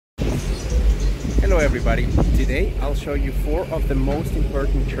Hello everybody, today I'll show you 4 of the most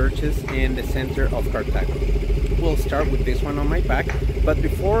important churches in the center of Cartago. We'll start with this one on my back, but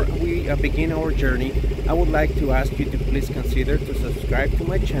before we begin our journey, I would like to ask you to please consider to subscribe to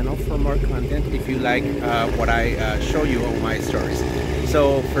my channel for more content if you like what I show you on my stories.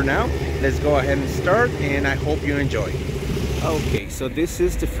 So for now, let's go ahead and start, and I hope you enjoy. Okay, so this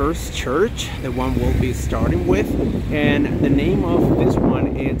is the first church, the one we'll be starting with, and the name of this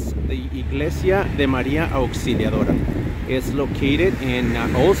one is the Iglesia de María Auxiliadora. It's located in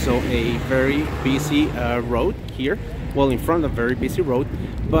also a very busy road here, well, in front of a very busy road,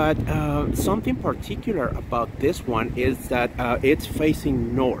 but something particular about this one is that it's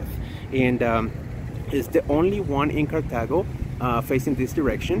facing north, and it's the only one in Cartago facing this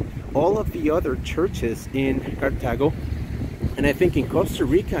direction. All of the other churches in Cartago, and I think in Costa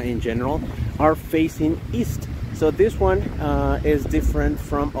Rica in general, are facing east. So this one is different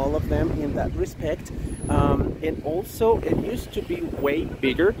from all of them in that respect. And also it used to be way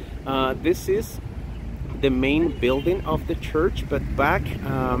bigger. This is the main building of the church, but back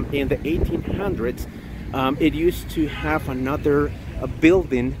in the 1800s, it used to have another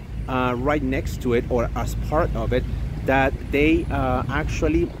building right next to it, or as part of it, that they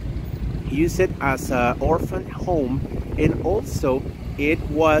actually use it as an orphan home. And also it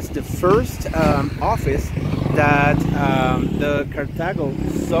was the first office that the Cartago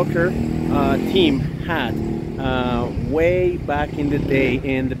soccer team had way back in the day,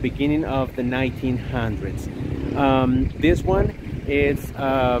 in the beginning of the 1900s. This one is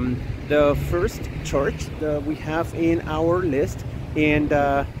the first church that we have in our list, and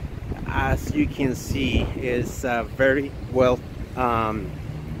as you can see, is very well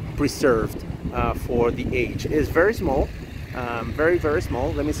preserved for the age. It's very small, very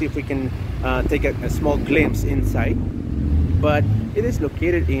small. Let me see if we can take a small glimpse inside. But it is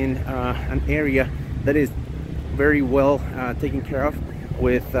located in an area that is very well taken care of,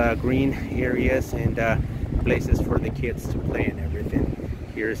 with green areas and places for the kids to play and everything.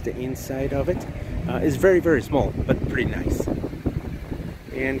 Here's the inside of it. It's very small, but pretty nice.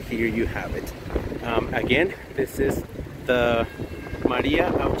 And here you have it. Again, this is the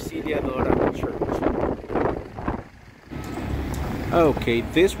María Auxiliadora Church. Okay,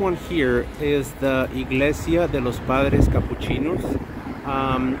 this one here is the Iglesia de los Padres Capuchinos.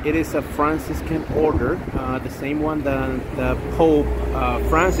 It is a Franciscan order, the same one that the Pope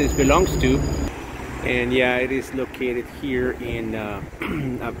Francis belongs to. And yeah, it is located here in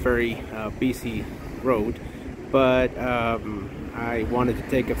a very busy road. But I wanted to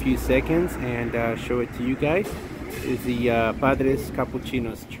take a few seconds and show it to you guys. Is the Padres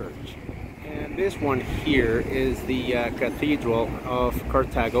Capuchinos church. And this one here is the Cathedral of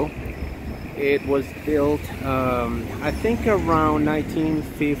Cartago. It was built I think around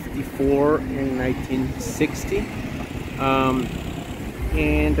 1954 and 1960,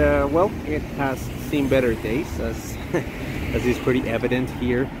 and well, it has seen better days, as is pretty evident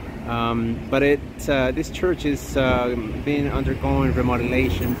here. But this church has been undergoing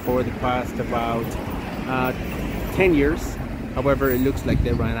remodelation for the past about 10 years. However, it looks like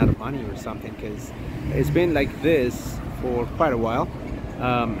they ran out of money or something, because it's been like this for quite a while.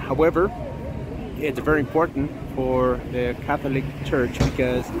 However, it's very important for the Catholic Church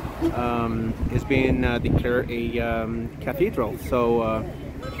because it's been declared a cathedral. So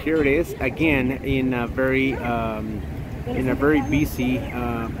here it is again in a very busy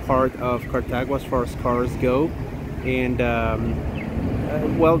part of Cartago as far as cars go. And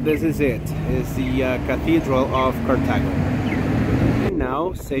well, this is it. It's the Cathedral of Cartago. And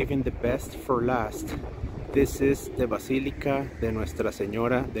now, saving the best for last, this is the Basílica de Nuestra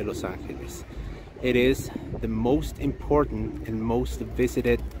Señora de los Ángeles. It is the most important and most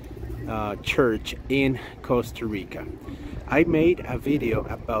visited church in Costa Rica. I made a video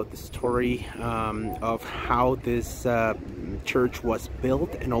about the story of how this church was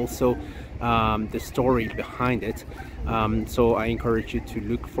built, and also the story behind it. So I encourage you to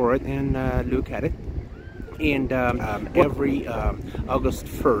look for it and look at it. And every August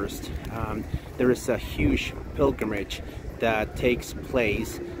 1st, there is a huge pilgrimage that takes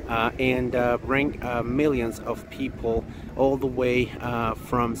place and bring millions of people all the way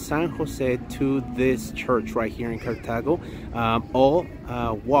from San Jose to this church right here in Cartago, all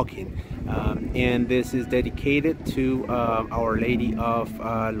walking. And this is dedicated to Our Lady of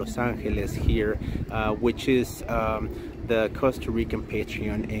Los Ángeles here, which is the Costa Rican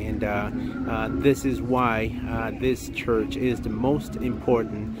patron, and this is why this church is the most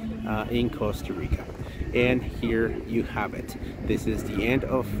important in Costa Rica. And here you have it. This is the end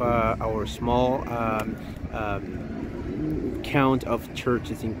of our small count of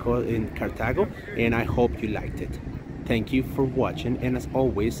churches in Cartago, and I hope you liked it. Thank you for watching, and as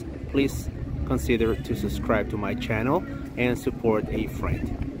always, please consider to subscribe to my channel and support a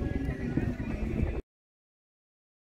friend.